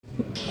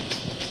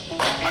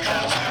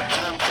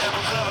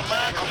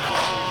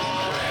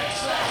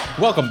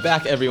Welcome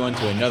back, everyone,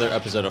 to another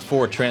episode of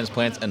Four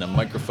Transplants and a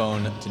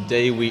Microphone.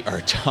 Today we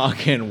are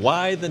talking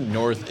why the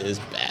North is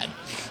bad.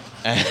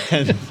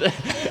 And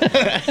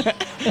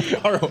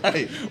All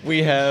right.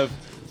 we have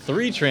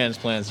three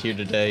transplants here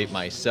today.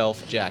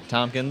 Myself, Jack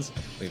Tompkins.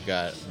 We've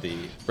got the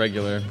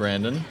regular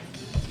Brandon.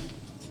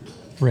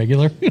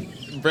 Regular?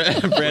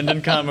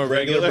 Brandon, comma,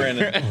 regular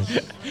Brandon.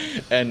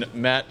 and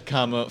Matt,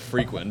 comma,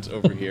 frequent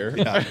over here.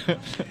 Yeah.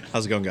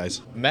 How's it going,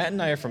 guys? Matt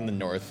and I are from the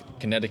North,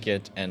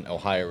 Connecticut and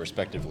Ohio,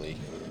 respectively.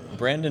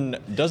 Brandon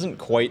doesn't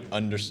quite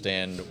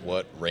understand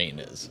what rain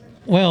is.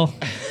 Well,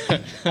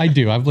 I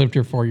do. I've lived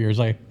here 4 years.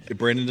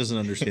 Brandon doesn't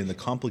understand the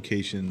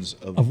complications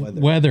of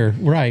weather. Weather,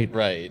 right.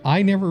 Right.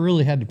 I never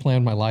really had to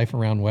plan my life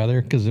around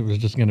weather because it was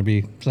just going to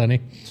be sunny.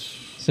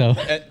 So,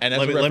 And as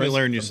Let a me reference,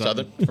 learn you from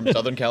something. from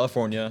Southern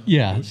California.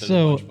 yeah. which isn't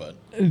So much, but-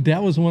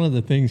 that was one of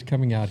the things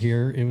coming out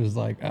here. It was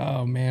like,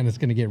 oh, man, it's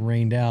going to get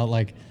rained out.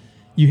 Like,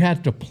 you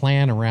had to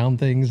plan around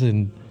things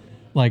and,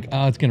 like,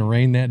 oh, it's going to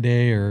rain that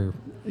day, or,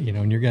 you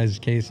know, in your guys'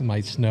 case, it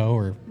might snow,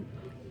 or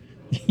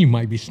you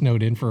might be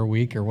snowed in for a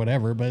week or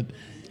whatever. But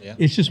Yeah.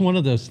 it's just one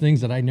of those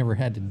things that I never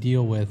had to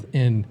deal with.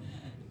 And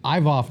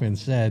I've often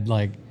said,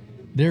 like,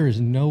 there is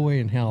no way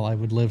in hell I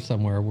would live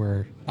somewhere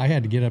where I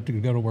had to get up to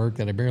go to work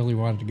that I barely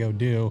wanted to go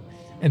do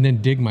and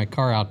then dig my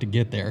car out to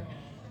get there.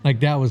 Like,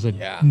 that was a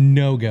Yeah.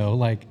 no-go.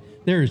 Like,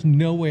 there is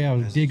no way I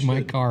would As it dig my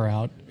should. car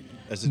out.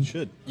 As it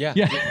should. Yeah.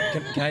 Yeah.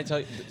 Can I tell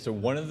you? So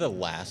one of the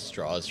last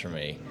straws for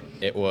me,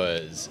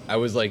 I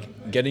was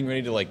like getting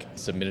ready to like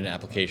submit an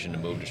application to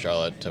move to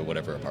Charlotte to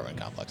whatever apartment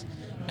complex,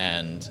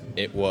 and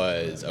I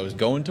was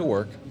going to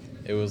work.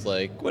 It was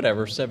like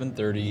whatever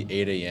 7:30,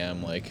 8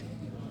 a.m. Like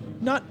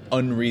not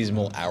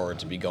unreasonable hour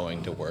to be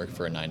going to work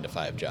for a 9 to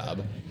 5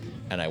 job,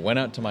 and I went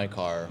out to my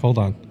car. Hold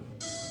on.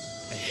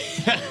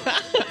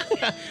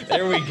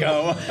 There we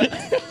go.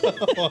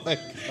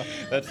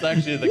 That's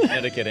actually the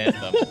Connecticut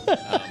anthem.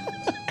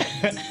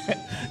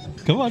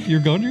 Come on, you're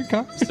going to your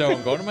car? So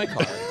I'm going to my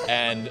car,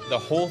 and the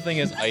whole thing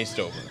is iced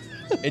over.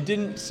 It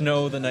didn't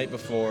snow the night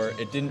before.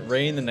 It didn't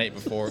rain the night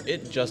before.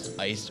 It just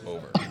iced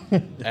over.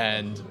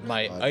 And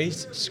my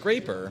ice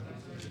scraper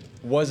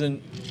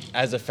wasn't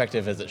as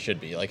effective as it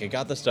should be. Like, I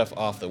got the stuff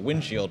off the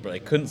windshield, but I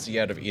couldn't see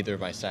out of either of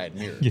my side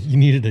mirrors. You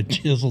needed a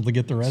chisel to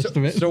get the rest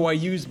of it? So I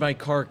used my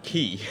car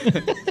key,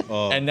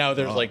 and now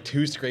there's like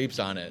 2 scrapes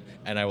on it,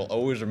 and I will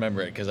always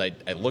remember it because I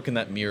look in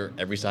that mirror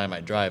every time I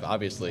drive,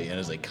 obviously, and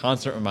it's a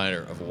constant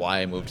reminder of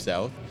why I moved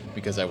south,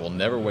 because I will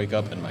never wake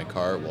up and my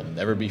car will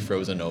never be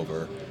frozen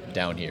over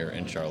down here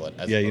in Charlotte.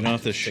 Yeah, you don't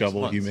have to 6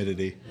 shovel months.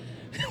 humidity.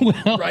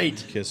 Well,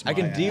 Right. Kiss I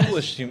can my deal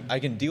ass. with I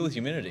can deal with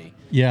humidity.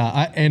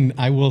 yeah, and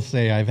I will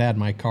say I've had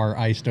my car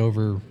iced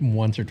over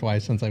once or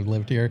twice since I've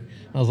lived here.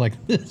 I was like,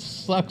 this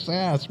sucks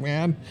ass,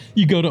 man.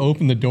 You go to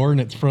open the door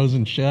and it's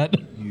frozen shut.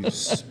 You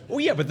Oh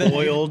yeah, but then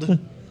spoiled.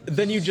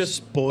 then you just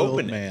Spoiled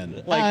open man.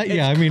 it. Like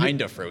yeah, it's I mean-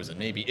 kind of frozen,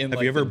 maybe. In, Have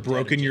like, you ever the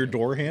broken your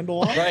door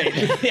handle off? Right.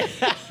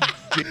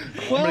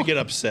 I'm going to get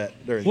upset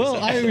during Well,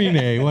 this I episode. mean,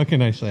 hey, what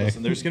can I say?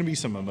 Listen, there's going to be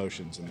some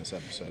emotions in this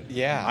episode.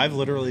 Yeah. I've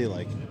literally,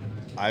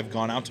 I've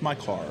gone out to my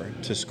car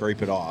to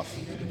scrape it off,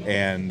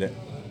 and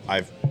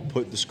I've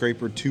put the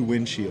scraper to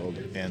windshield,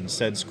 and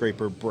said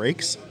scraper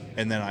breaks,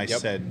 and then I Yep.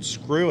 said,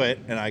 screw it,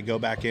 and I go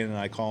back in and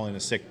I call in a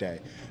sick day,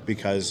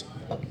 because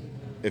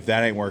if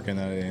that ain't working,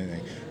 then it ain't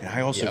anything. And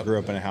I also Yep. grew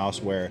up in a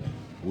house where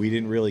we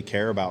didn't really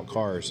care about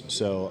cars,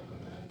 so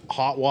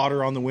hot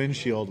water on the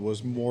windshield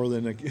was more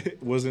than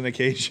was an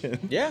occasion.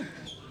 Yeah.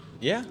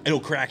 Yeah.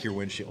 It'll crack your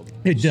windshield.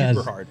 It does.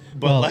 Super hard.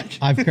 But Well,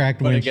 I've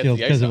cracked But it gets windshields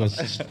the because ice it was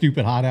off.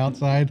 stupid hot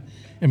outside,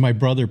 and my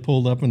brother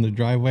pulled up in the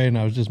driveway, and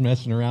I was just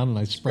messing around, and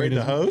I sprayed Sprayed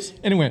the hose?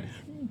 and it went.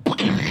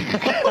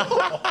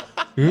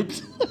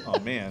 Oops. Oh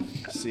man,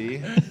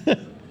 see?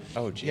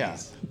 Oh geez. Yeah,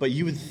 but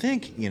you would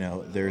think,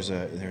 there's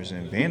an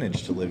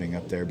advantage to living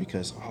up there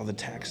because the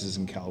taxes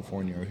in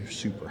California are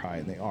super high,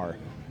 and they are,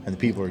 and the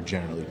people are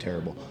generally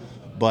terrible.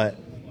 But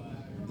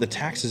the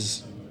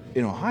taxes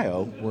in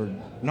Ohio were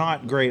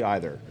not great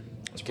either.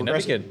 It's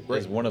Connecticut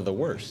progressive- is one of the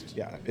worst.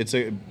 Yeah, it's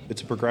a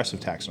progressive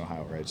tax in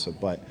Ohio, right? So,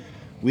 but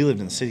we lived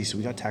in the city, so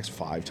we got taxed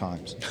 5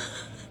 times.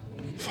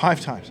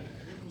 5 times.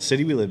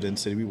 City we lived in,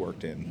 city we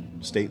worked in,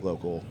 state,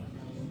 local,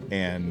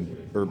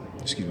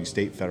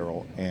 state,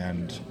 federal,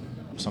 and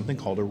something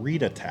called a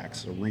RETA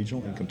tax, a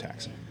regional income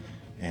tax.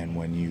 And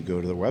when you go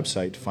to the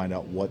website to find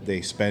out what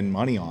they spend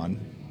money on,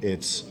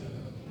 it's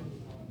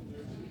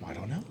I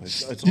don't know.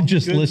 It's on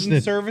Just goods listed.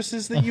 and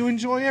services that you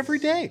enjoy every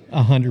day.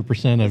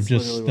 100% of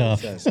just Literally what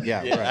stuff. it says.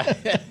 Yeah,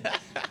 right.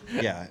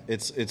 Yeah,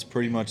 it's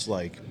pretty much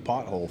like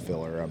pothole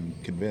filler. I'm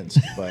convinced,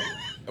 but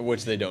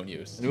Which they don't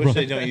use. which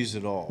they don't use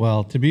at all.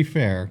 Well, to be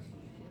fair,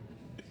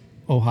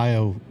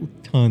 Ohio,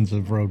 tons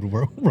of road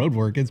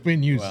work. It's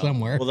been used Well-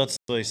 somewhere. Well, that's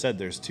what I said.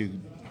 There's 2.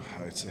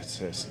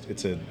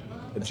 It's a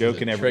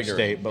joke in every triggering,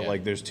 state, but yeah.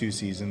 like there's 2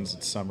 seasons.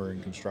 It's summer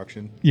in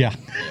construction yeah.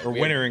 or We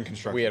winter had- in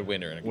construction. We had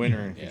winter in winter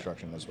in yeah.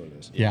 construction. That's what it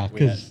is. Yeah,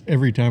 we had- because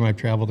every time I've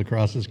traveled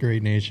across this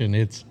great nation,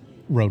 it's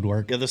road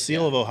work. Yeah, the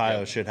seal of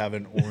Ohio should have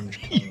an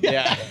orange cone.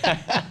 Yeah.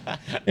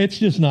 It's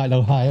just not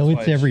Ohio. why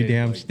It's it's every shaped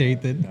damn like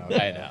state that. that. No,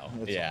 I know.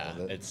 that's Yeah.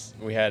 all of it. It's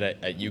we had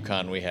at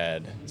UConn we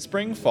had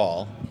spring,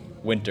 fall,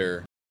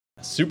 winter,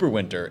 super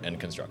winter, and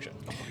construction.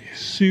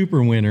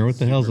 Super winter. What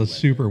the hell's a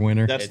super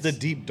winter? That's the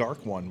deep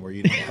dark one where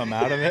you don't come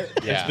out of it.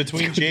 Yeah. It's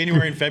between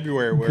January and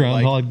February where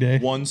Groundhog like Day.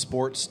 one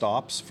sport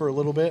stops for a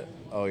little bit.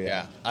 Oh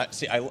yeah.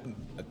 Yeah.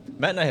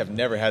 Matt and I have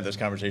never had this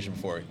conversation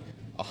before.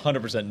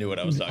 100% knew what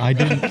I was talking I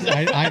about.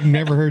 didn't. I've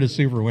never heard of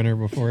super winter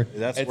before.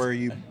 That's It's- where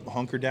you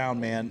hunker down,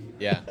 man.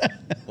 Yeah.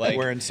 Like,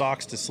 Wearing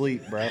socks to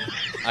sleep, bro.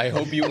 I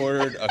hope you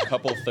ordered a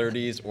couple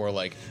 30s or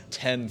like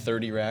 10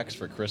 30 racks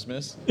for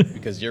Christmas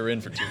because you're in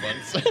for 2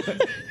 months.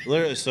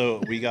 Literally,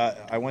 so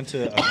I went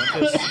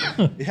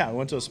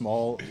to a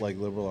small like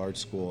liberal arts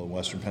school in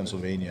Western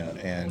Pennsylvania,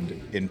 and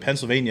in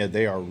Pennsylvania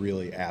they are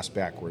really ass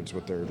backwards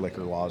with their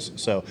liquor laws.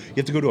 So you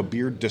have to go to a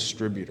beer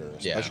distributor,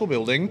 a Yeah. special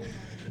building,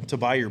 to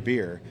buy your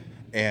beer.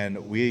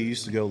 And we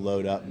used to go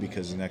load up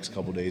because the next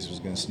couple days was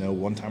going to snow.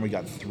 One time we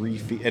got 3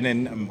 feet, and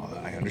then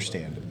I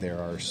understand there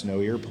are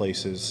snowier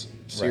places.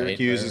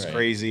 Syracuse is right.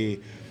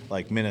 crazy.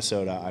 Like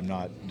Minnesota, I'm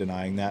not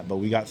denying that, but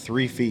we got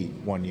 3 feet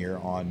one year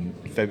on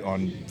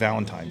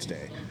Valentine's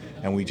Day,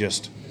 and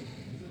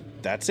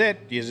that's it.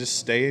 You just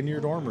stay in your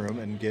dorm room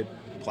and get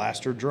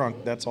plastered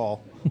drunk. That's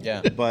all.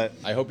 Yeah. But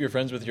I hope you're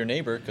friends with your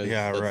neighbor because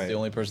Yeah, that's right. the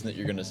only person that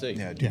you're going to see.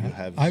 yeah, do you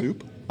have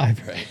soup?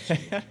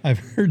 I've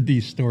heard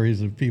these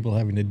stories of people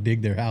having to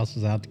dig their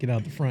houses out to get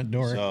out the front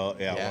door. So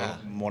Yeah.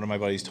 one of my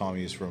buddies,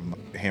 Tommy, is from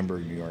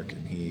Hamburg, New York,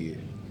 and he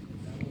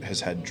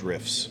has had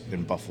drifts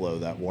in Buffalo.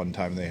 That one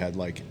time they had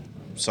like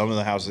some of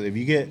the houses. If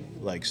you get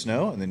like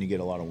snow and then you get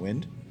a lot of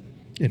wind,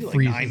 you It get, like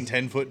freezes.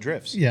 9-10 foot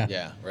drifts. Yeah.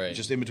 Yeah, right.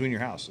 just in between your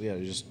house. Yeah,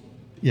 just.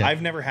 Yeah.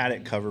 I've never had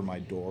it cover my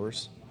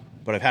doors,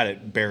 but I've had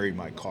it bury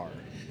my car.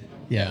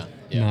 Yeah.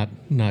 Yeah.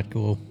 Not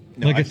cool.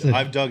 No, like I I've, said,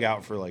 I've dug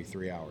out for like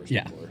 3 hours.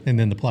 yeah. Before. And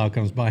then the plow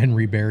comes by and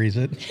reburies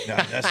it.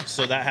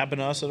 So that happened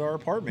to us at our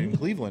apartment in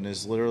Cleveland.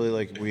 Is literally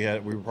like we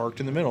were parked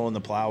in the middle and the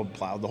plow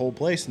plowed the whole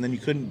place, and then you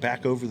couldn't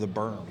back over the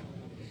berm.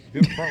 If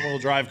you have a front wheel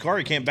drive car,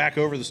 you can't back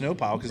over the snow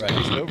pile because Right.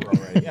 it's over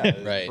already.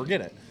 Yeah, Right.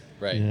 forget it.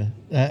 Right.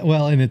 Yeah.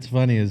 Well, and it's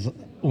funny is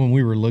when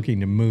we were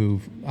looking to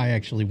move, I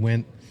actually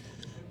went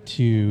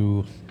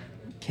to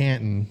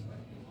Canton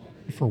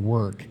for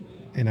work,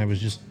 and I was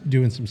just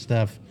doing some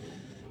stuff.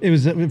 It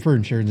was for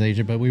insurance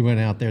agent, but we went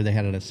out there. They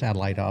had a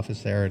satellite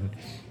office there, and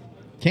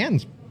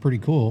Canton's pretty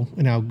cool.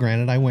 Now,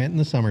 granted, I went in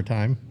the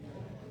summertime,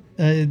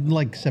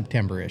 like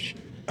September-ish.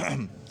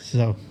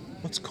 So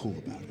What's cool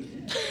about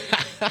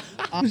it?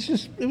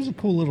 it was a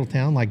cool little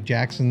town, like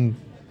Jackson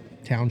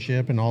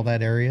Township and all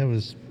that area. It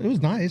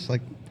was nice.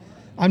 Like,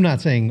 I'm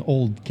not saying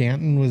old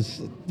Canton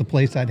was the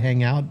place I'd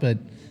hang out, but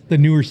the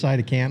newer side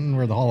of Canton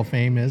where the Hall of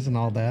Fame is and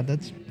all that,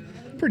 that's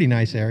a pretty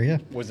nice area.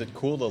 Was it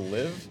cool to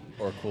live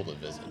or cool to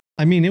visit?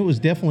 I mean, it was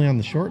definitely on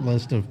the short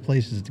list of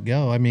places to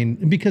go. I mean,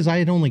 because I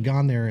had only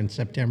gone there in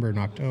September and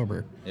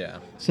October. Yeah.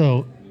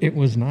 So it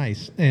was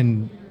nice.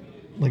 And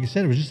like I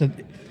said, it was just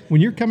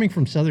when you're coming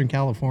from Southern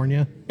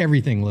California,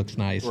 everything looks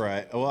nice.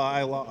 Right. Well,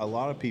 a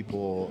lot of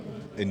people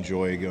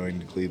enjoy going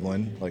to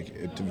Cleveland,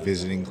 like to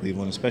visiting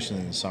Cleveland, especially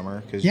in the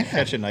summer, because Yeah. you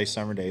catch a nice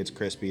summer day. It's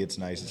crispy. It's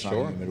nice. It's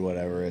Sure. not humid.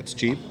 Whatever. It's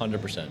cheap.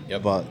 100%.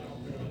 Yep. But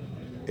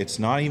it's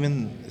not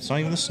even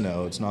the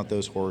snow. It's not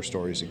those horror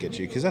stories that get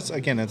you, because that's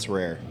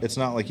rare. It's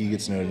not like you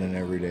get snowed in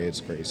every day.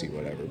 It's crazy,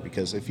 whatever.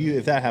 Because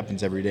if that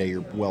happens every day,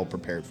 you're well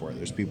prepared for it.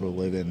 There's people who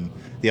live in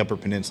the Upper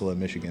Peninsula of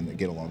Michigan that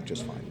get along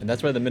just fine. and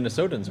that's why the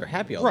Minnesotans are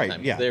happy all Right, the time.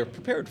 'Cause yeah. They're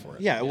prepared for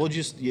it. Yeah, well,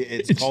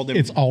 it's called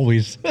It's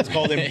always. it's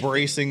called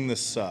embracing the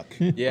suck.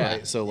 Yeah,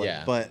 Right? So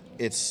yeah. but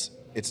it's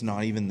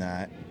not even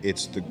that.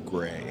 It's the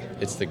gray.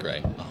 It's the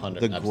gray. 100.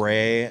 The absolutely.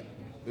 gray,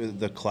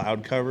 the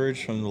cloud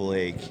coverage from the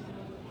lake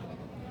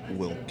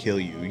will kill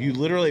you. You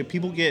literally,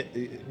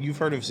 you've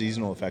heard of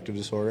seasonal affective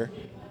disorder.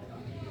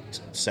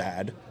 It's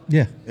sad.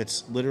 Yeah.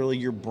 It's literally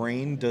your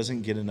brain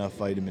doesn't get enough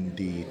vitamin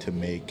D to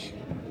make,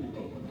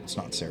 it's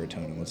not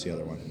serotonin. What's the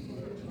other one?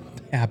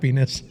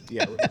 Happiness.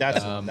 Yeah,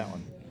 that's that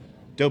one.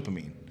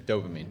 Dopamine.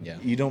 Dopamine. Yeah.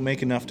 You don't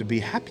make enough to be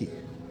happy.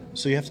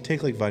 So you have to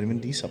take like vitamin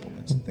D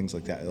supplements and things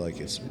like that. Like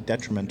it's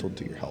detrimental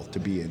to your health to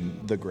be in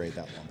the gray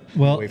that long.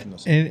 Well, away from the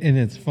sun. and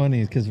it's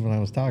funny because when I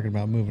was talking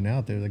about moving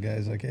out there, the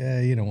guy's like,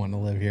 you don't want to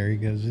live here. He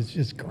goes, it's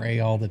just gray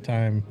all the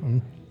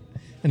time.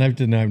 And I've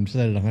said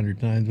it 100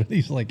 times, but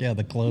he's like, yeah,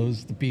 the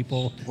clothes, the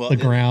people, the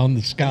ground,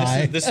 the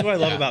sky. This is what I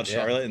love about yeah.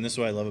 Charlotte, and this is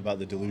what I love about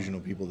the delusional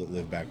people that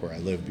live back where I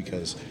live,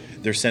 because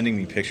they're sending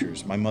me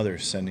pictures. My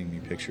mother's sending me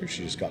pictures.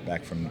 She just got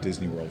back from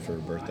Disney World for her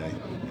birthday,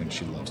 and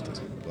she loves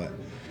Disney. But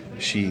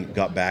she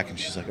got back and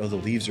she's like, oh, the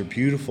leaves are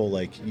beautiful.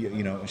 Like,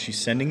 you know, and she's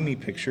sending me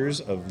pictures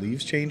of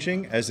leaves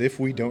changing as if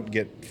we don't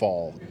get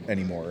fall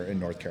anymore in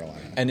North Carolina.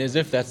 And as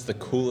if that's the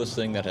coolest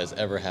thing that has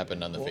ever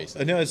happened on the face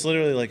of No, it's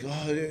literally like,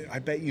 oh, I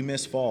bet you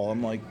miss fall.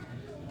 I'm like,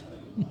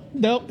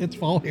 Nope, it's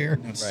fall here.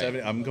 it's Right.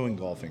 70, I'm going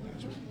golfing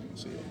this week. We'll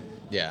see.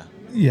 Yeah.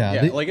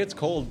 Yeah. Yeah. Like it's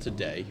cold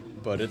today,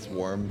 but it's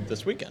warm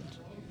this weekend.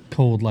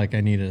 cold like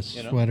I need a know?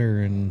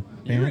 sweater and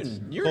pants.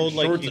 You're Cold in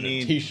like shorts you and a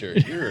need-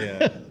 t-shirt. You're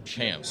Yeah. a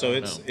champ. So I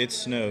don't know. it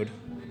snowed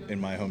in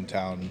my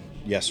hometown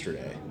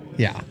yesterday.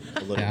 Yeah.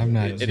 A little Yeah, I'm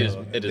bit. not. It is-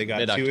 So it is they got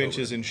mid-October. 2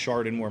 inches in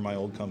Chardon where my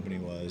old company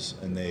was,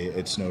 and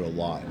it snowed a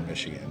lot in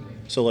Michigan.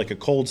 So like a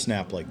cold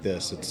snap like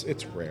this,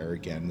 it's rare.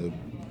 Again, the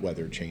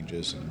weather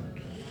changes and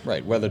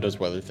Right, weather does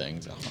weather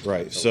things.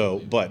 right.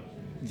 So, but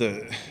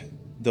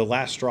the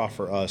last straw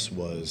for us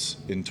was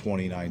in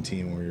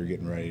 2019 when we were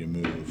getting ready to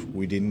move.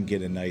 We didn't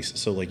get a nice.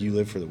 So like you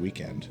live for the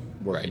weekend,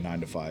 working Right.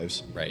 9 to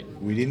 5s. Right.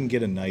 We didn't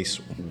get a nice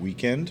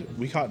weekend.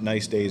 We caught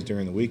nice days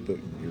during the week, but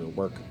you're at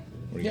work.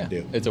 What are you Yeah,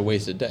 gonna do? it's a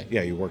wasted day.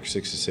 Yeah, you work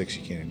 6 to 6,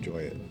 you can't enjoy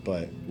it.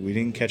 But we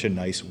didn't catch a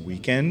nice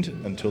weekend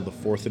until the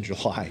 4th of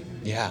July.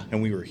 Yeah.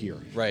 And we were here.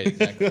 Right,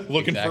 exactly.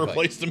 Looking for a Exactly.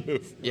 place to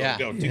move. Yeah.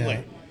 No, too Yeah. late.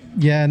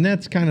 Yeah, and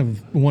that's kind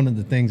of one of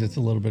the things that's a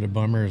little bit of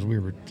bummer as we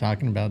were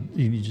talking about.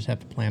 You just have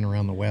to plan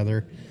around the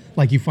weather.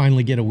 Like you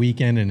finally get a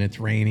weekend and it's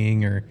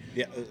raining or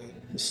Yeah,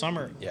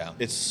 summer. Yeah.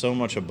 It's so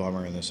much a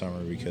bummer in the summer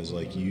because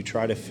like you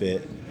try to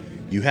fit,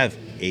 you have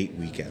 8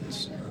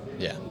 weekends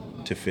Yeah.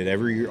 to fit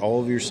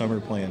all of your summer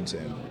plans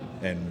in,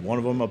 and one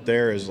of them up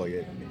there is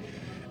like,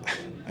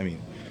 I mean,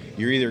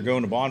 you're either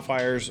going to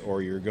bonfires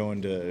or you're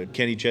going to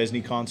Kenny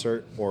Chesney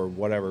concert or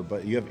whatever,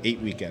 but you have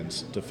 8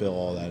 weekends to fill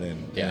all that in,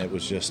 Yeah. and it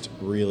was just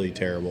really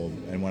terrible.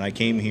 And when I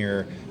came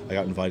here, I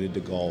got invited to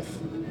golf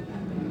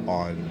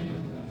on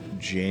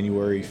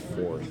January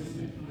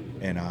 4th,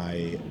 and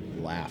I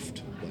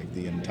laughed like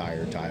the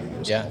entire time I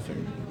was Yeah.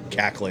 golfing,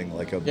 cackling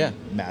like a Yeah.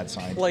 mad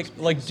scientist.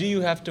 Like, do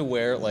you have to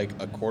wear like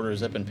a quarter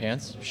zip in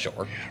pants?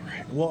 Sure.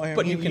 Well, I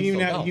But mean, you can even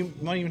still have, golf. you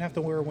might even have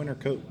to wear a winter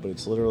coat, but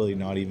it's literally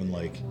not even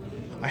like.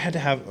 I had to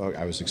have.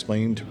 I was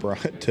explaining to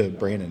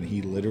Brandon.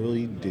 He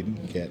literally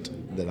didn't get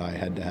that I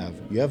had to have.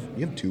 You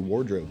have 2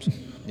 wardrobes.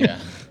 Yeah.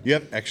 You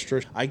have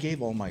extra. I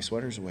gave all my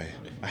sweaters away.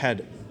 I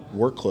had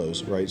work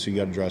clothes, right? So you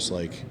got to dress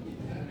like,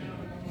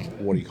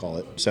 what do you call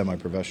it?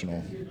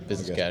 Semi-professional.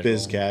 Business I guess. casual.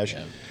 Biz cash.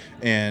 Yeah.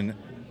 And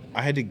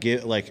I had to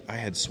get I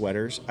had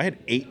sweaters. I had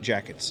 8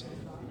 jackets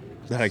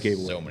that I gave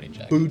away. So many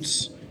jackets.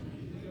 Boots.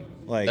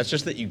 Like That's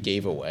just that you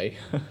gave away.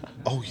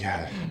 oh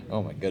yeah.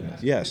 Oh my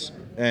goodness. Yes,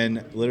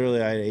 and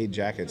literally I had 8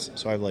 jackets,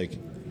 so I have like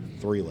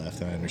 3 left,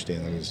 and I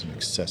understand that is an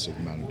excessive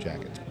amount of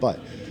jackets, but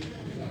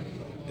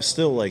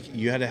still, like,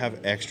 you had to have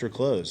extra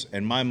clothes.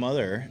 And my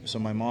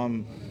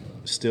mom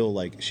still,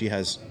 like, she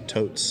has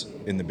totes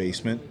in the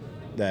basement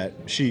that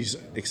she's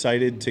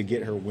excited to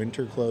get her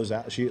winter clothes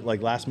out. She,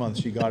 like, last month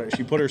she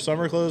put her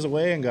summer clothes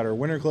away and got her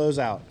winter clothes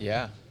out,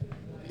 Yeah.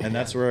 and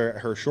that's where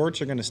her shorts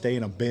are going to stay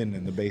in a bin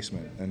in the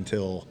basement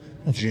until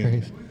that's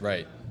June. crazy.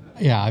 Right.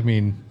 Yeah, I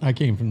mean, I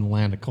came from the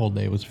land of cold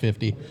day. It was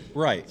 50.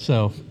 Right.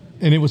 So,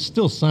 and it was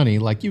still sunny.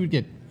 Like you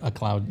get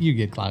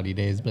cloudy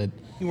days, but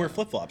You wear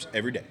flip-flops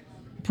every day.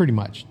 pretty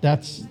much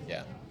that's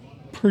Yeah.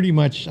 pretty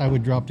much. I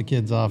would drop the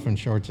kids off in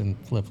shorts and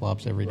flip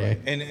flops every day.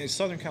 And in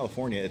Southern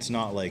California, it's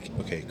not like,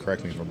 okay,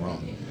 correct me if I'm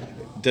wrong.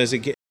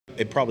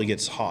 It probably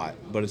gets hot,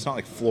 but it's not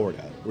like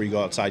Florida where you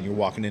go outside and you're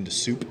walking into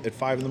soup at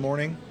 5 in the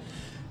morning.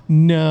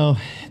 No,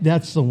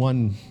 that's the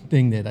one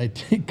thing that I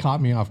think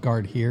caught me off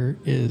guard here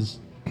is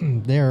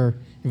there,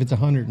 if it's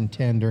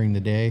 110 during the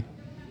day,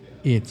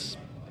 it's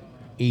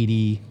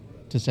 80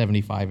 to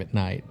 75 at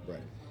night. Right.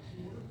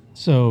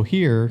 So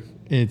here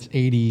it's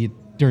 80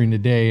 during the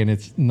day and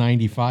it's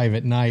 95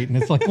 at night. And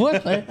it's like,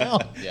 what the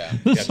hell? Yeah.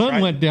 The Yeah, sun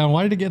try- went down.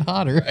 Why did it get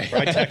hotter?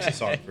 Try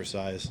Texas on it for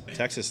size.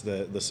 Texas,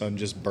 the sun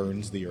just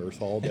burns the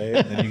earth all day,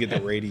 and then you get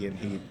the radiant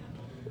heat.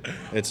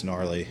 It's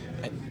gnarly.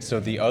 So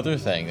the other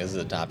thing, this is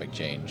a topic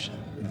change,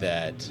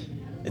 that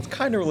it's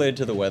kind of related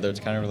to the weather, it's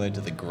kind of related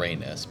to the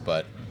grayness,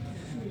 but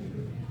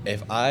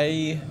if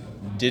I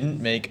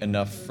didn't make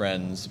enough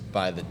friends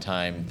by the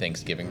time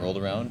Thanksgiving rolled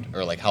around,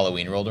 or like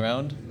Halloween rolled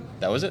around,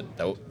 that was it.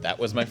 That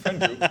was my friend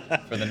group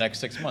for the next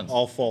 6 months.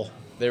 All full.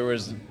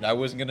 I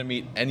wasn't gonna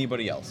meet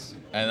anybody else,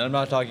 and I'm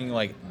not talking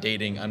like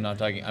dating.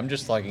 I'm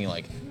just talking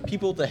like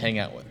people to hang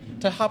out with,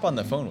 to hop on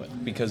the phone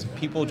with, because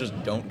people just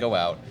don't go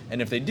out, and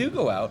if they do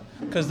go out,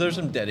 because there's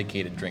some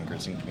dedicated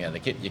drinkers in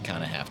Connecticut, you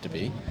kind of have to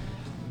be.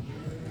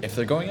 If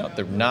they're going out,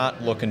 they're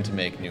not looking to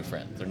make new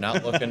friends. They're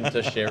not looking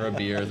to share a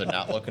beer. They're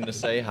not looking to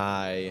say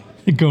hi.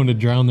 Going to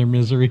drown their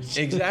miseries.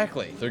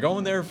 Exactly. They're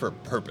going there for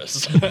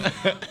purpose.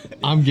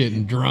 I'm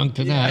getting drunk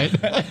tonight.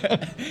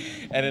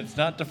 And it's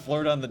not to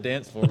flirt on the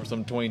dance floor with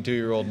some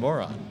 22-year-old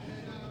moron.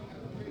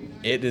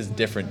 It is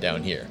different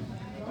down here.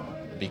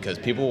 Because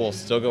people will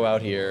still go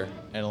out here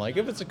and, like,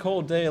 if it's a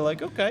cold day,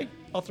 like, okay,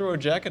 I'll throw a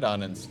jacket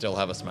on and still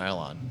have a smile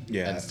on.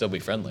 Yeah. And still be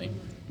friendly.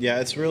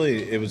 Yeah,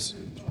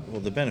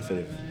 the benefit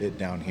of it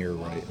down here,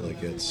 right?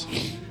 Like it's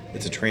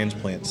a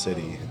transplant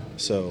city,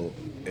 so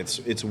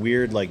it's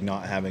weird, like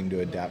not having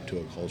to adapt to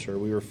a culture.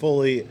 We were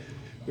fully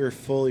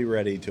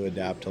ready to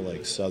adapt to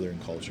like Southern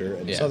culture,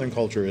 and Yeah. Southern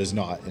culture is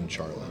not in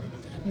Charlotte.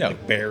 No.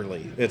 Like,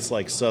 barely. It's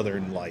like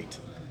Southern light.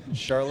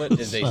 Charlotte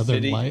is a Southern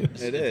city. light.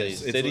 It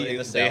is a city in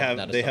the south,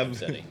 not a southern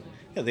city.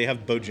 Yeah, they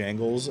have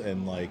Bojangles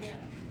and like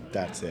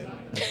That's it.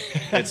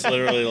 It's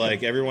literally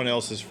like everyone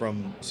else is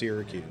from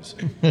Syracuse.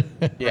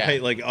 Yeah.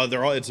 Right? Like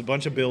it's a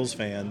bunch of Bills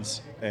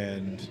fans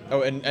and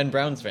Oh, and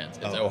Browns fans.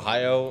 It's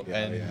Ohio Yeah,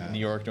 and yeah. New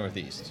York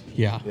Northeast.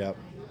 Yeah. yep.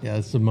 Yeah,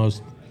 it's the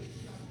most.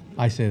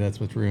 I say that's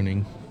what's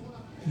ruining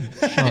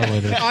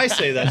Charlotte. is I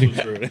say that's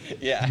what's ruining.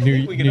 Yeah.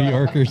 New, we can New all-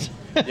 Yorkers.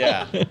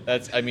 Yeah.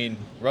 I mean,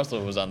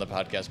 Russell was on the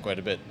podcast quite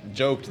a bit,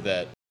 joked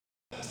that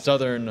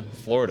southern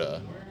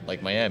Florida,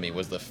 like Miami,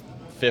 was the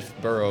fifth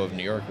borough of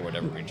New York or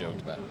whatever we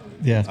joked about.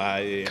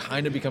 Yeah.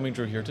 Kind of becoming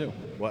true here, too.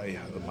 Well, yeah,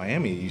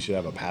 Miami, you should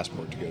have a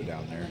passport to go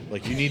down there.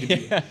 Like you need to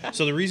be.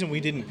 So the reason we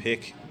didn't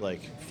pick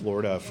like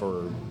Florida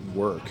for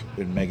work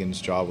in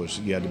Megan's job was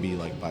you had to be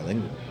like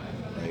bilingual.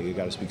 Right? You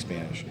got to speak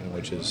Spanish,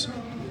 which is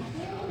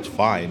it's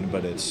fine,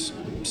 but it's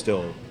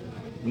still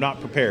not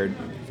prepared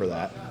for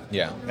that.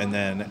 Yeah. And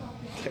then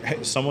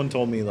someone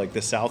told me like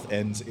the South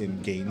ends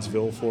in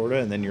Gainesville, Florida,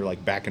 and then you're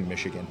like back in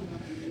Michigan.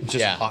 It's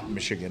just Yeah. hot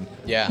Michigan.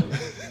 Yeah.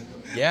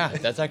 Yeah,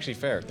 that's actually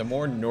fair. The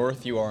more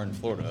north you are in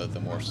Florida, the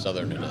more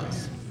southern it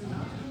is.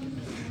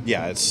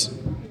 Yeah, it's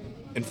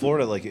in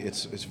Florida. Like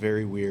it's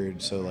very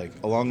weird. So like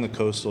along the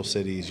coastal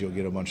cities, you'll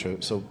get a bunch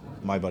of. So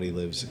my buddy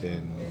lives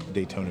in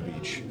Daytona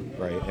Beach,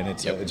 right? And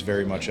it's Yep. it's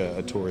very much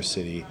a tourist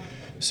city.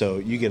 So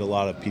you get a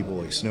lot of people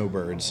like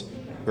snowbirds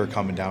who are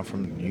coming down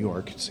from New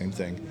York. Same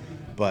thing,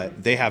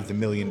 but they have the $1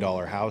 million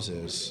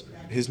houses.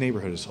 His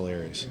neighborhood is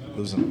hilarious. He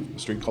lives in a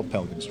street called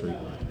Pelican Street,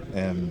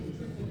 and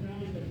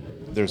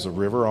there's a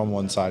river on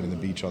one side and the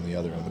beach on the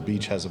other. And the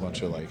beach has a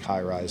bunch of like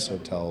high-rise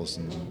hotels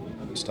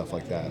and stuff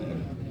like that.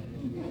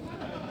 And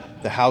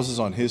the houses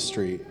on his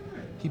street,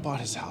 he bought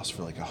his house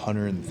for like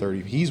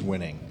 130. He's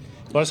winning.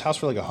 He bought his house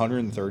for like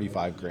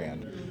 135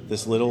 grand.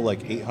 This little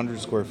like 800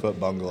 square foot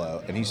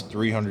bungalow, and he's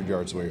 300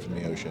 yards away from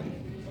the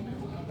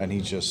ocean. And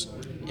he's just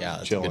Yeah,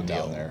 that's a chilling good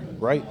deal. down there,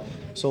 right?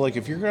 So like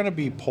if you're gonna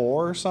be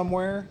poor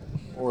somewhere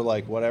or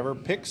like whatever,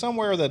 pick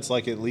somewhere that's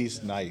like at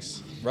least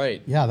nice.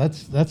 Right. Yeah,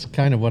 that's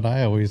kind of what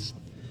I always.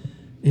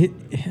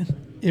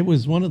 It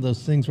was one of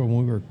those things where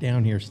when we were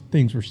down here,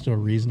 things were still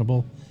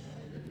reasonable,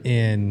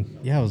 and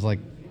yeah, I was like,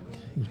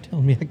 "You're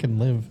telling me I can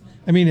live?"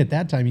 I mean, at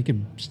that time, you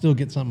could still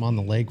get something on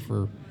the lake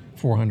for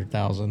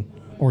 400,000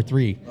 or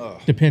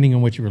 $3, depending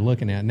on what you were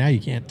looking at. Now you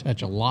can't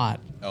touch a lot,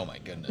 Oh my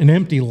goodness. an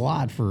empty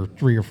lot for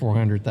 300,000 or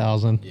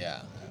 400,000.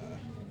 Yeah.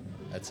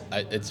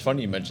 It's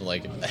funny you mentioned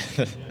like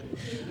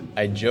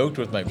I joked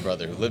with my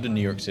brother who lived in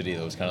New York City.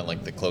 That was kind of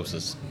like the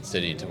closest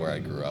city to where I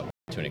grew up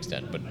to an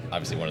extent, but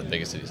obviously one of the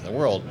biggest cities in the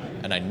world.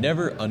 And I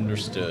never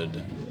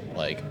understood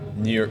like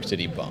New York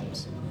City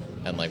bums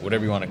and like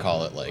whatever you want to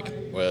call it, like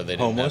whether they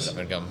didn't Homeless? have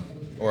enough income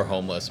or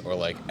homeless or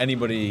like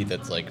anybody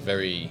that's like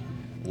very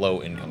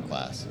low income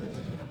class.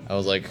 I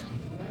was like,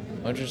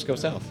 why don't you just go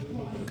south?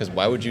 Because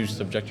why would you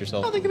subject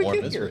yourself How are they to gonna more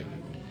get misery? here?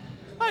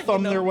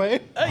 Thumb their way.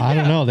 I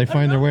don't know. They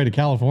find their way to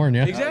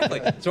California.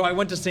 Exactly. So I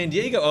went to San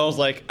Diego.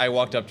 I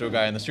walked up to a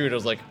guy in the street. I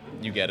was like,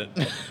 you get it.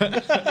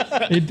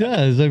 It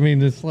does. I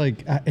mean, it's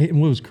like, it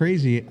was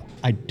crazy.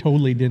 I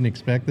totally didn't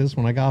expect this.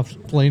 When I got off the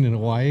plane in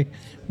Hawaii,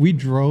 we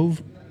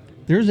drove.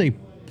 There's a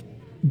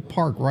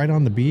park right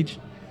on the beach.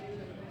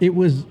 It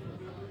was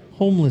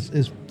homeless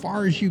as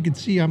far as you could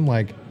see. I'm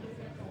like,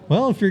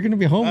 well, if you're going to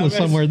be homeless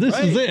that's somewhere, this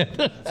is right.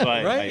 it. So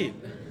Right.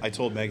 I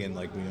told Megan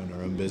like we own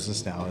our own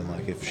business now, and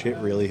like if shit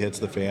really hits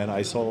the fan,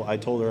 I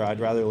told her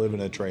I'd rather live in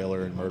a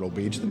trailer in Myrtle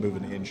Beach than move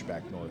an inch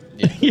back north.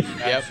 Yeah. Yep.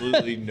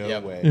 Absolutely no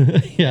Yep.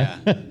 way. Yeah.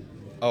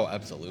 Oh,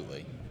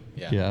 absolutely.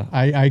 Yeah. Yeah.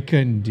 I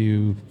couldn't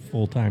do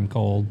full-time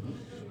cold.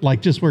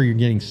 Like just where you're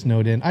getting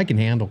snowed in. I can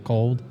handle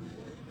cold,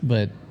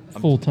 but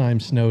full-time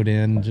snowed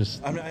in,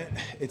 just,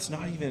 It's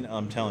not even.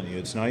 I'm telling you,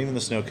 it's not even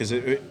the snow because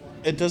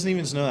it doesn't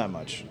even snow that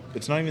much.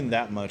 It's not even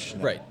that much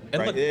snow. Right.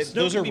 And look,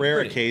 snow those can are be rare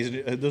pretty.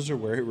 occasions. Those are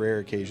rare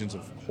occasions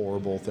of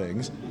horrible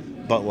things,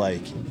 but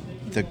like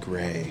the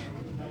gray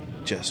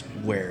just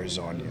wears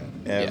on you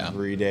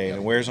every day, and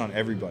it wears on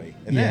everybody.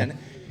 And Yeah. then,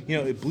 you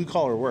know, blue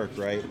collar work,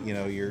 right? You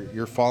know,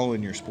 you're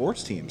following your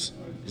sports teams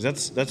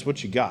because that's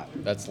what you got.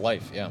 That's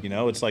life. Yeah. You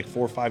know, it's like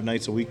 4 or 5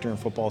 nights a week during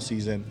football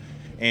season,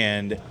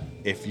 and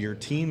if your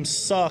teams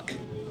suck,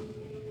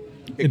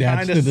 it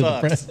adds kind to of the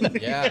sucks. depression.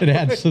 Yeah. It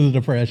adds to the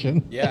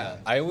depression. Yeah.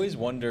 I always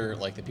wonder,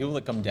 like, the people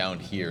that come down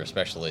here,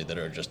 especially that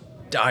are just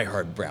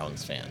diehard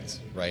Browns fans,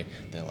 right?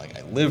 They're like,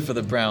 I live for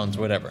the Browns,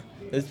 whatever.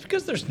 It's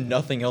because there's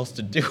nothing else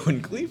to do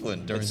in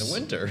Cleveland during the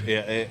winter.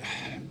 Yeah,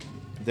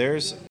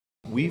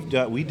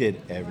 we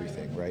did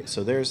everything right.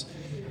 So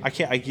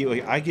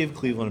I give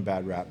Cleveland a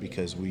bad rap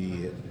because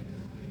we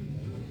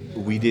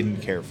didn't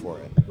care for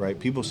it, right?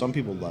 Some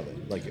people love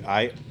it. Like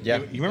Yeah.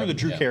 you remember the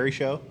Drew Yeah. Carey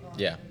show?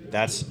 Yeah.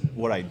 That's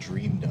what I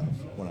dreamed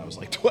of when I was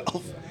like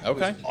 12.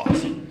 Okay. It was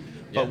awesome.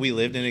 Yeah. But we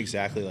lived in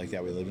exactly like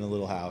that. We lived in a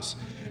little house,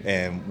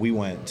 and we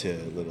went to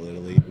Little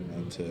Italy. We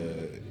went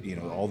to, you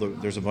know,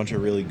 there's a bunch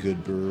of really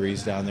good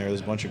breweries down there.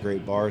 There's a bunch of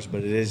great bars,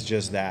 but it is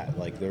just that.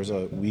 Like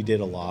we did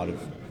a lot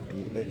of,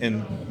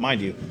 and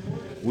mind you,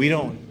 we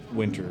don't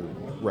winter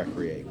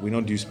recreate. We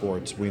don't do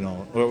sports. We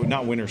don't, well,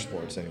 not winter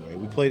sports anyway.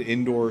 We played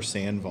indoor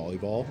sand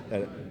volleyball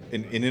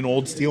in an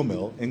old steel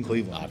mill in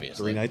Cleveland,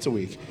 Obviously. 3 nights a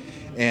week,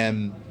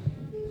 and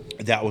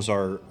that was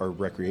our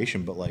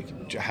recreation. But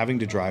like having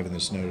to drive in the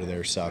snow to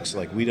there sucks.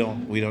 Like we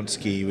don't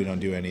ski, we don't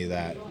do any of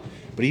that.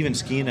 But even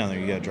skiing down there,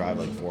 you got to drive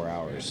like 4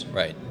 hours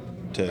Right.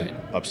 to Right.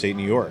 upstate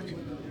New York.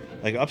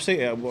 Like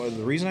upstate, well,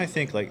 the reason I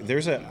think like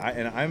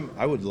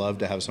I would love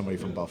to have somebody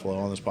from Buffalo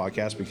on this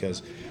podcast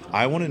because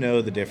I want to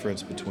know the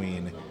difference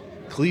between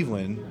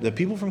Cleveland, the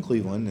people from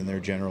Cleveland and their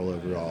general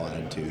overall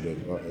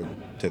attitude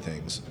to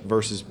things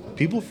versus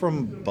people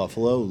from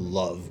Buffalo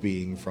love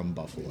being from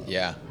Buffalo.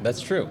 Yeah,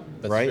 that's true.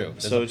 That's right? true.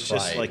 There's So a it's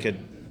just pride.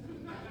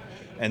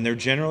 and they're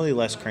generally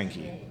less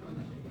cranky.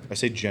 I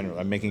say general.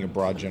 I'm making a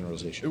broad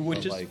generalization. Which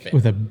but, is like, fair.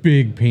 With a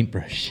big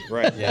paintbrush.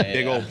 right, Yeah,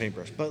 big yeah. old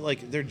paintbrush. But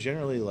like they're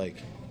generally like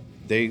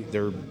they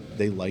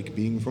like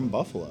being from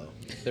Buffalo.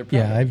 They're proud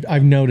Yeah, of it.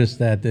 I've noticed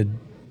that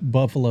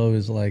Buffalo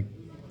is like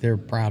they're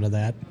proud of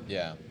that.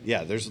 Yeah.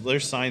 Yeah,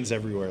 there's signs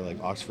everywhere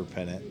like Oxford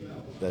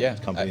Pennant. That Yeah,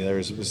 company there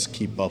is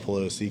keep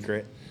Buffalo a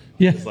secret.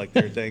 Yeah. It's like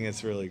their thing.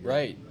 It's really great.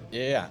 Right.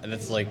 Yeah. And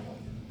it's like,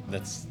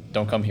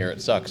 don't come here.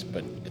 It sucks,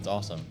 but it's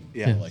awesome.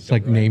 Yeah. Yeah, it's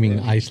like naming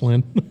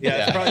Iceland.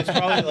 Yeah, it's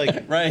probably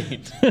like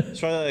Right. it's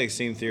probably like the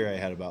same theory I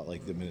had about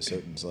like the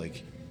Minnesotans.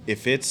 Like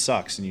if it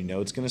sucks and you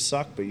know it's gonna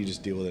suck, but you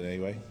just deal with it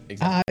anyway.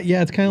 Exactly.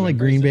 Yeah, it's kind of like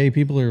Green person. Bay.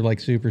 People are like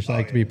super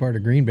psyched to be part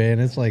of Green Bay,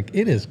 and it's like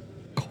it is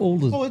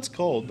cold as Oh, it's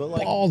cold, but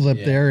like balls up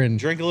Yeah. there, and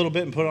drink a little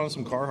bit and put on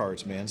some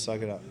Carhartts, man.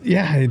 Suck it up.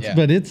 yeah, Yeah.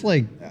 but it's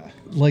like Yeah.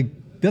 like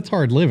that's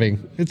hard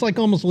living. It's like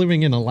almost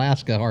living in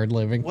Alaska, hard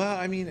living. Well,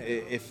 I mean,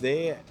 if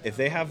they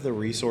have the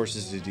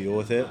resources to deal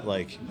with it,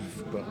 like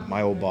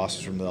my old boss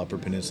is from the Upper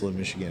Peninsula of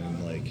Michigan,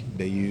 and like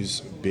they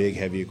use big,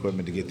 heavy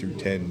equipment to get through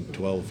 10,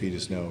 12 feet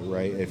of snow,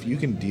 right? If you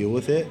can deal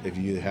with it, if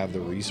you have the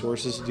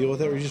resources to deal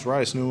with it, or you just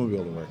ride a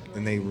snowmobile to work,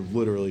 and they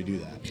literally do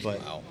that.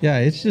 But Wow. Yeah,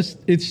 it's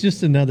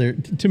just another.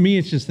 To me,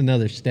 it's just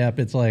another step.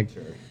 It's like,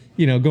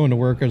 going to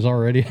work is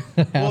already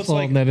a hassle,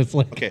 like- and then it's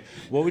like, okay,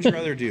 what would you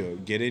rather do?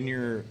 Get on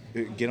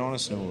a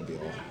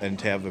snowmobile and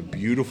to have a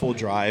beautiful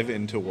drive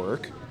into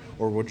work,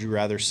 or would you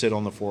rather sit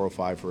on the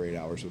 405 for 8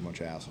 hours with a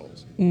bunch of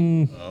assholes?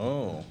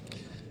 Oh.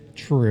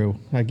 true.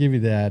 I give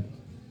you that.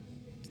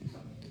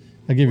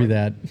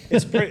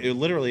 It's pretty,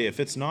 literally, if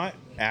it's not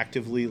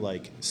actively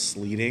like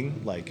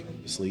sleeting, like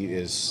sleet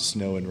is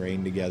snow and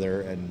rain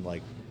together, and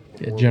like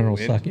Yeah, general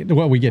wind. sucking.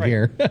 What we get Right.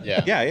 here.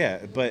 Yeah. Yeah,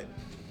 but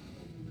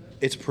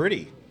it's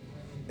pretty.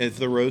 If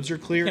the roads are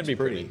clear, It can it's be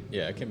pretty. pretty.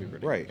 Yeah, it can be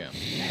pretty. Right. Yeah.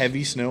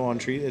 Heavy snow on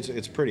trees,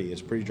 it's pretty.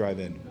 It's pretty drive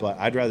in. But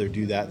I'd rather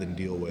do that than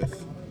deal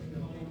with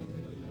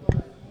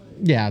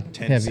Yeah,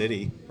 Tent heavy.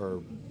 City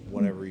or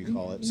whatever you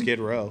call it, Skid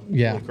Row.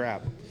 Yeah. Holy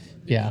crap.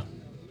 Yeah,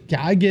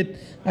 I get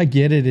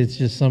it. It's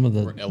just some of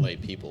We're the LA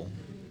people.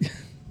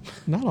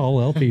 not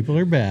all L people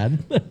are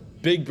bad.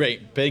 Big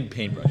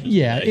paintbrushes.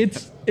 Yeah, right?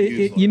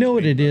 it you know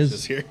what it Paintbrushes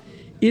is. here.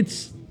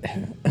 It's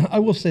I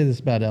will say this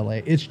about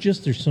LA. It's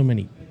just there's so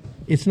many.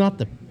 It's not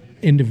the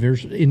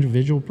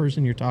individual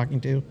person you're talking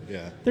to.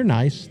 Yeah. They're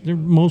nice. They're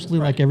mostly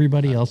like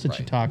everybody else that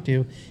you Right. talk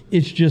to.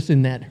 It's just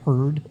in that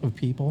herd of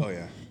people. Oh,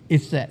 yeah.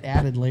 It's that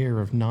added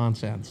layer of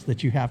nonsense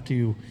that you have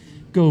to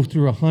go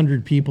through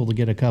 100 people to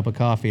get a cup of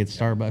coffee at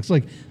Starbucks.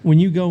 Like when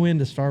you go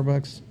into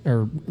Starbucks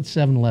or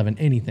 7-Eleven,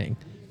 anything,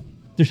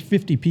 there's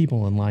 50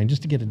 people in line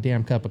just to get a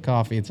damn cup of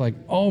coffee. It's like,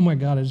 oh my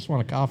God, I just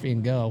want a coffee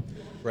and go.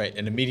 Right.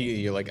 And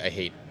immediately you're like, I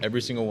hate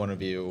every single one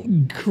of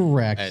you.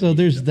 Correct. And So you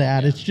there's should-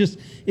 that. yeah.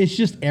 It's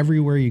just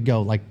everywhere you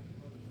go. Like,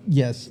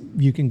 yes,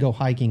 you can go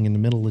hiking in the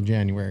middle of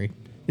January.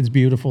 It's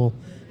beautiful,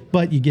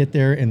 but you get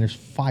there and there's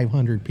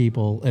 500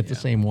 people at the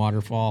same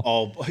waterfall.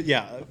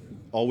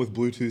 All with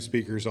Bluetooth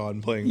speakers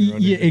on, playing their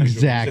own Yeah, individual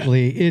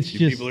exactly. music. It's You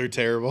just people are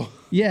terrible.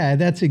 yeah,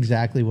 that's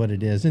exactly what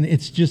it is. And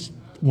it's just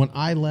when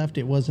I left,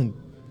 it wasn't.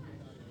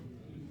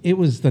 It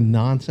was the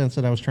nonsense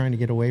that I was trying to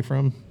get away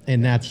from,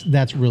 and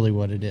that's really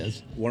what it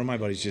is. One of my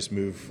buddies just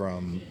moved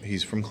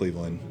he's from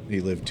Cleveland. He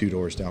lived 2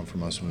 doors down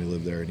from us when we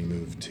lived there, and he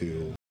moved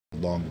to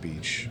Long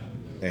Beach.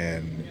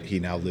 And he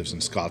now lives in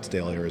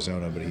Scottsdale,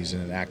 Arizona, but he's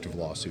in an active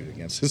lawsuit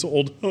against his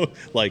old,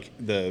 like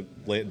the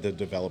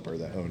developer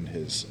that owned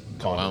his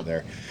condo wow.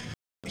 there.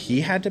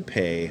 He had to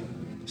pay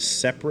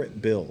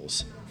separate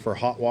bills for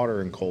hot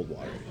water and cold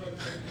water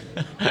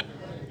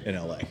in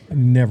LA.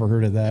 Never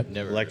heard of that.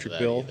 Never heard of Electric that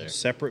bill, either.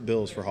 separate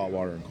bills for hot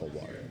water and cold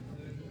water.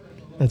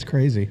 That's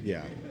crazy.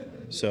 Yeah.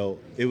 So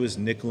it was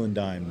nickel and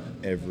dime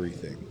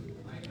everything.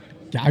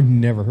 I've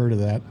never heard of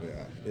that.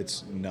 Yeah.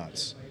 It's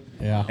nuts.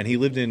 Yeah. And he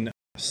lived in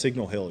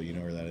Signal Hill, you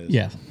know where that is?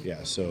 Yeah.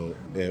 Yeah, so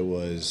it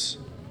was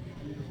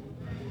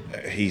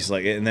he's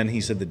like, and then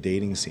he said the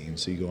dating scene.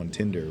 So you go on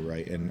Tinder,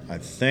 right? And I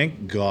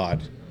thank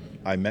God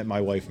I met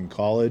my wife in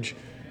college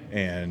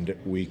and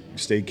we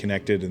stayed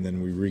connected and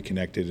then we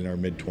reconnected in our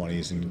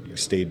mid-20s and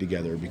stayed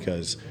together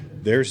because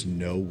there's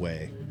no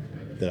way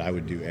that I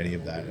would do any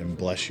of that. And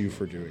bless you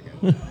for doing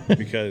it.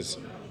 Because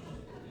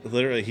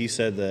literally he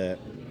said that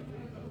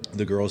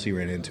the girls he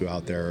ran into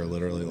out there are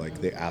literally like,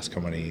 they ask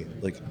how many,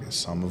 like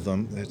some of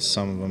them, it's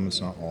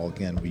not all.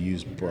 Again, we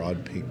use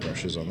broad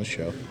paintbrushes on the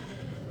show,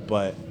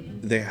 but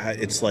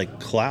it's like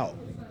clout.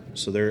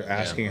 So they're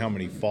asking how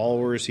many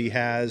followers he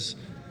has.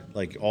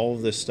 like all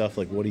of this stuff,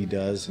 like what he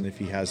does, and if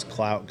he has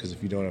clout. Because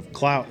if you don't have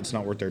clout, it's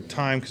not worth their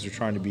time because they're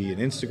trying to be an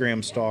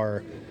Instagram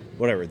star,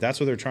 whatever. That's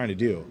what they're trying to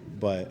do.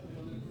 But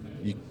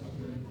you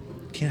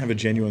can't have a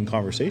genuine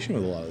conversation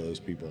with a lot of those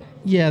people.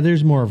 Yeah,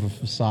 there's more of a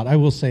facade. I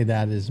will say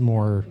that is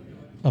more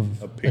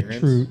of Appearance? a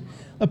true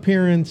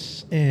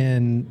appearance.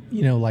 And,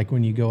 you know, like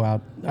when you go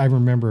out, I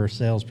remember a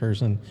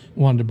salesperson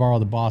wanted to borrow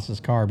the boss's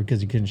car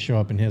because he couldn't show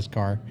up in his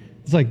car.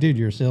 It's like, dude,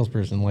 you're a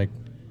salesperson. Like,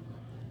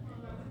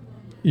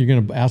 you're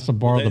going to ask to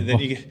borrow Then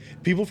you get,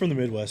 people from the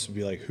Midwest would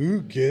be like,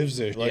 "Who gives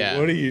a like? Yeah.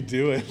 What are you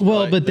doing?"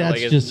 Well, Like- but that's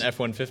like, just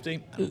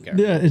F-150. I don't care.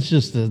 yeah, it's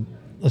just a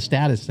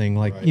status thing.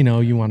 Like, Right. you know,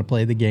 you want to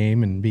play the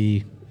game and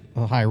be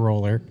a high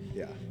roller.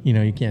 Yeah. You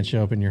know, you can't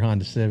show up in your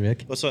Honda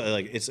Civic. That's what,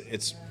 like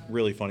it's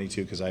really funny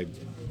too because I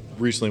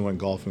recently went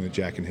golfing with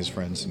Jack and his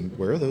friends, and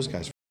where are those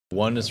guys from?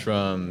 One is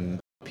from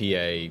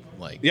PA,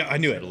 like Yeah, I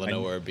knew it. middle of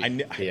nowhere. I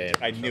knew, PA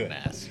I knew from it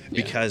Mass. Yeah.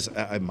 because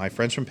my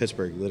friends from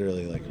Pittsburgh,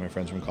 literally, like my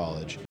friends from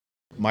college.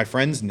 My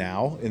friends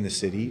now in the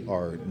city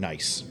are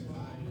nice.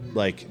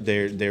 Like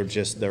they're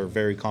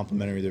very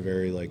complimentary. They're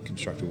very like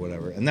constructive,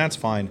 whatever, and that's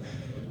fine.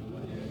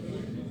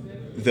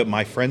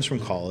 My friends from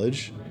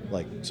college,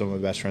 like some of my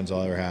best friends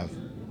I'll ever have,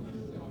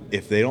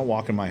 if they don't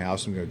walk in my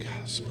house and go, "God,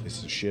 this place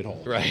is a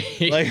shithole," right.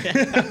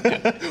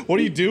 Like, what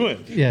are you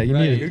doing? Yeah, you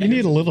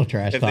need a little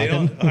trash If they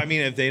talking. don't, I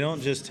mean, if they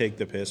don't just take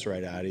the piss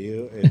right out of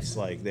you, it's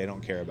like they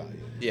don't care about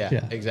you. yeah,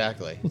 Yeah.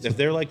 exactly. If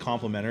they're like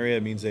complimentary,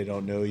 it means they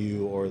don't know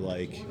you or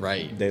like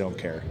Right. they don't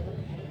care.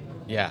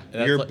 Yeah,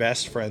 and that's Your like-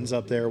 best friends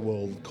up there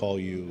will call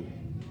you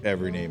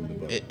every name in the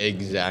book.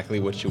 exactly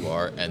what you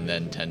are, and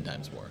then 10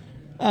 times more.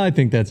 I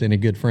think that's in a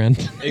good friend.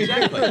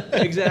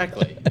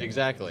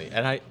 Exactly.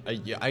 And I,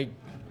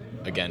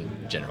 again,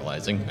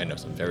 generalizing. I know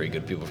some very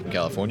good people from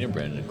California,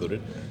 Brandon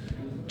included.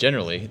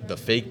 Generally, the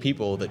fake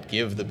people that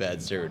give the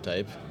bad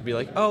stereotype be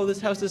like, "Oh, this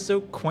house is so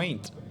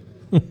quaint."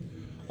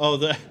 Oh,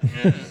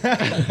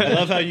 I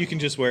love how you can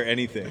just wear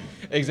anything.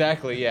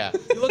 Exactly. Yeah.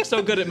 You look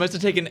so good. It must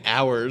have taken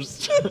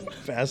hours.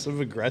 Passive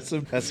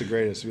aggressive. That's the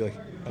greatest. Be like,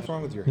 what's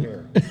wrong with your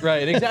hair?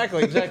 Right.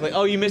 Exactly.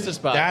 Oh, you missed a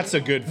spot. That's a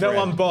good No,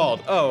 friend. I'm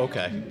bald. Oh,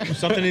 okay.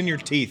 Something in your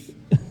teeth.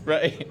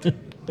 Right.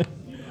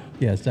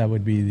 Yes, that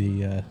would be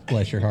the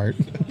bless your heart.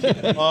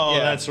 Oh,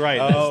 Yeah. that's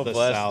right. Oh, That's the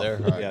bless South. their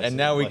heart. Yes, And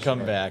now we bless come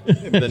your back.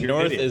 heart. The You're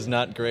North an idiot. is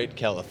not great.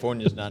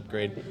 California's not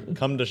great.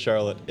 Come to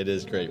Charlotte. It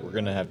is great. We're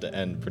gonna have to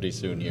end pretty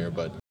soon here,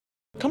 but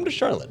come to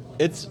Charlotte.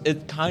 It's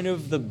kind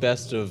of the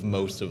best of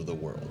most of the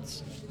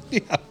worlds.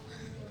 Yeah.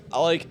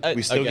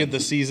 We still again, get the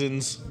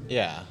seasons.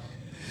 yeah.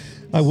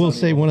 I will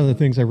say one of the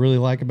things I really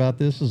like about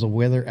this is the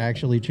weather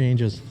actually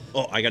changes.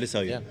 Oh, I got to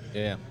tell you.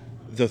 Yeah.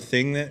 The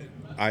thing that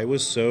I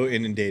was so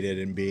inundated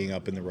in being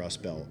up in the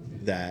Rust Belt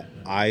that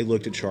I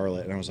looked at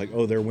Charlotte and I was like,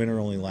 oh, their winter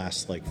only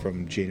lasts like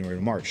from January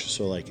to March.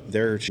 So like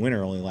their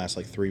winter only lasts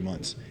like 3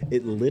 months.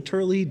 It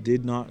literally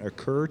did not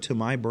occur to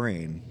my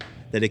brain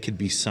that it could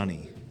be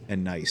sunny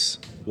and nice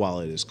while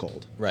it is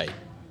cold. Right.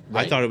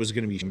 I thought it was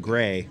going to be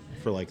gray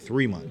for like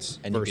 3 months.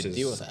 And you versus can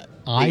deal with that.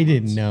 I 8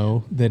 didn't months.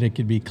 know that it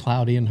could be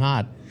cloudy and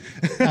hot.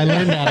 I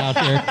learned that out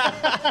there.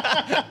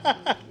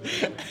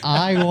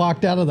 I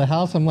walked out of the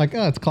house. I'm like,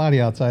 oh, it's cloudy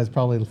outside. It's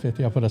probably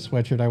 50. I'll put a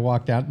sweatshirt. I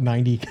walked out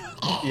 90.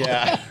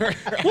 Yeah.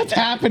 What's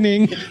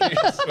happening? Your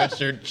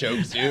sweatshirt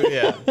chokes you.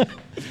 Yeah.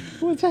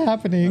 What's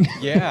happening?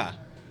 Yeah.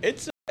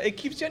 It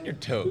keeps you on your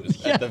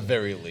toes Yeah. at the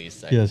very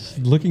least. Yes,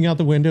 looking out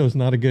the window is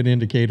not a good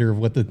indicator of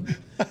what the.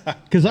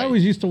 Because I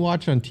always used to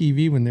watch on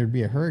TV when there'd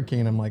be a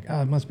hurricane. I'm like,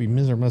 oh, it must be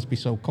miserable, it must be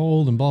so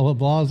cold, and blah blah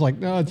blah. I was like,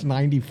 no, it's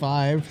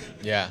 95.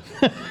 Yeah.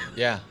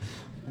 Yeah.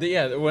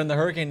 When the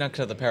hurricane knocks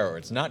out the power,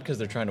 it's not because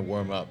they're trying to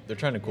warm up. They're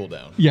trying to cool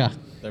down. Yeah,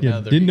 They're yeah.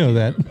 now- they're Didn't know easy.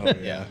 that. Oh,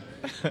 Yeah.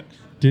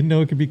 Didn't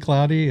know it could be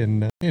cloudy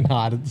and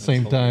hot at the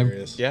same time.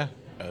 Hilarious. Yeah.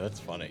 Oh, that's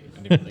funny.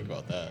 I didn't even think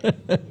about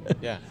that.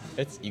 Yeah.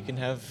 You can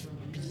have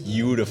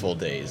beautiful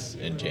days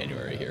in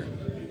January here.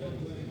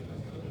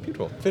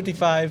 Beautiful.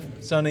 55,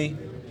 sunny,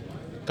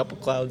 couple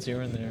clouds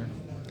here and there.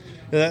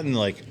 Yeah, that and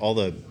like all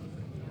the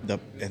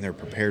and they're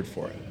prepared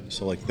for it.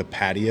 So like the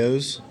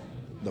patios,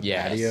 the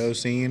Yes. patio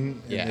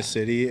scene in Yeah. the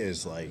city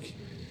is like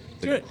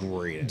the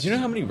greatest. Do you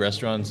know how many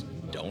restaurants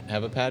don't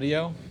have a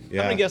patio?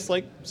 Yeah. I'm gonna guess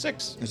like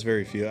 6. There's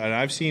very few, and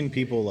I've seen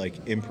people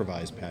like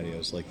improvise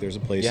patios. Like there's a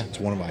place. Yeah. It's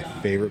one of my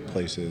favorite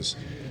places.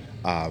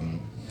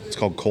 It's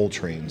called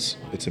Coltrane's.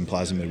 It's in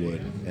Plaza Midwood,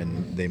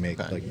 and they make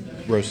Okay. like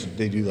roasted.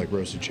 They do like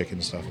roasted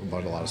chicken stuff, a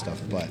lot of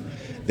stuff. But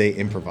they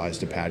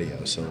improvised a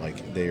patio. So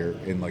like they're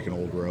in like an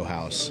old row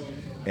house,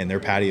 and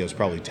their patio is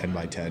probably 10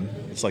 by 10.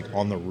 It's like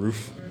on the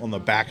roof, on the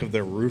back of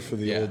the roof of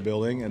the Yeah. old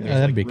building, and Yeah, there's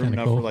that'd like be room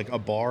kinda enough cool. for like a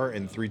bar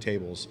and 3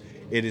 tables.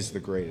 It is the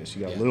greatest.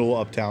 You got Yeah. a little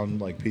uptown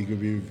like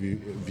peekaboo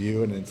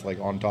view, and it's like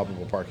on top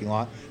of a parking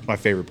lot. It's my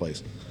favorite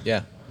place.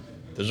 Yeah.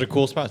 Those are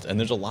cool spots, and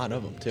there's a lot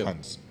of them too.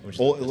 Tons. Which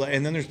is-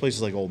 And then there's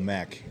places like Old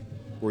Mech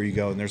where you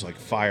go and there's like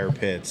fire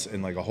pits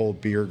and like a whole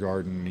beer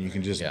garden, and you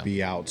can just Yeah.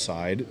 be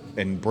outside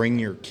and bring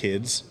your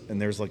kids,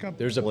 and there's like a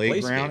There's a place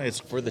playground. It's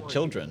for the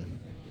children.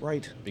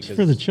 right. Because,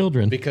 for the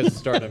children. Because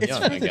start them It's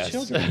young, for I the guess.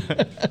 children.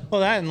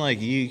 Well, that and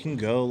like you can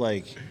go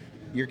like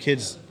your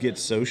kids get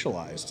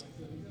socialized.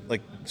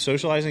 like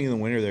socializing in the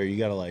winter there, you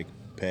gotta like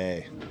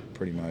pay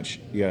pretty much.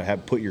 You gotta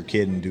put your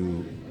kid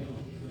into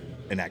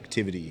an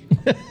activity.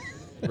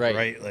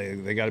 Right,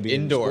 like they got to be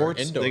Indoor, in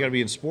sports. indoor. They got to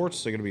be in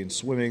sports. They got to be in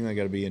swimming. They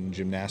got to be in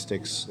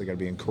gymnastics. They got to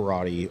be in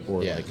karate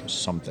or Yeah. like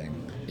something.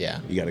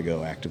 Yeah. You got to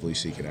go actively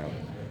seek it out.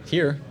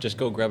 Here, just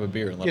go grab a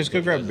beer and let Yeah, us just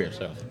go grab a beer.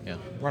 yourself. Yeah.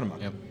 Run 'em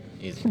up. Yep.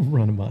 Easy.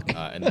 Run amok.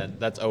 And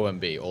that's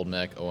OMB, Old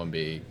Neck,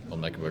 OMB,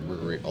 Old Mecklenburg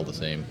Brewery, all the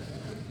same.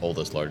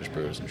 Oldest, largest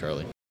brewers in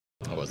Charlotte.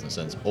 That wasn't a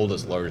sense.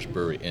 Oldest, largest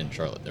brewery in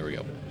Charlotte. There we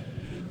go.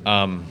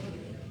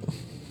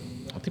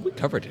 I think we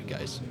covered it,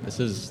 guys. This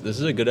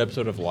is a good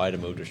episode of why to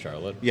move to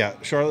Charlotte. Yeah,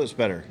 Charlotte's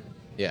better.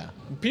 Yeah.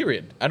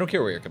 Period. I don't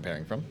care where you're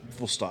comparing from.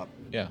 Full stop.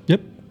 Yeah.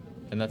 Yep.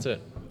 And that's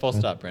it. Full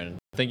stop, Brandon.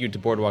 Thank you to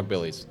Boardwalk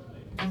Billy's.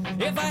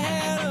 If I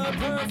had a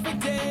perfect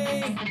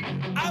day,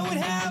 I would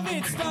have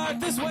it start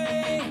this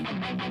way.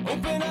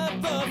 Open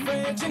up the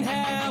fridge and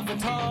have a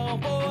tall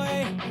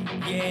boy,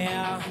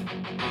 yeah.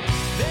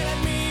 Then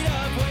I'd meet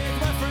up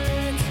with my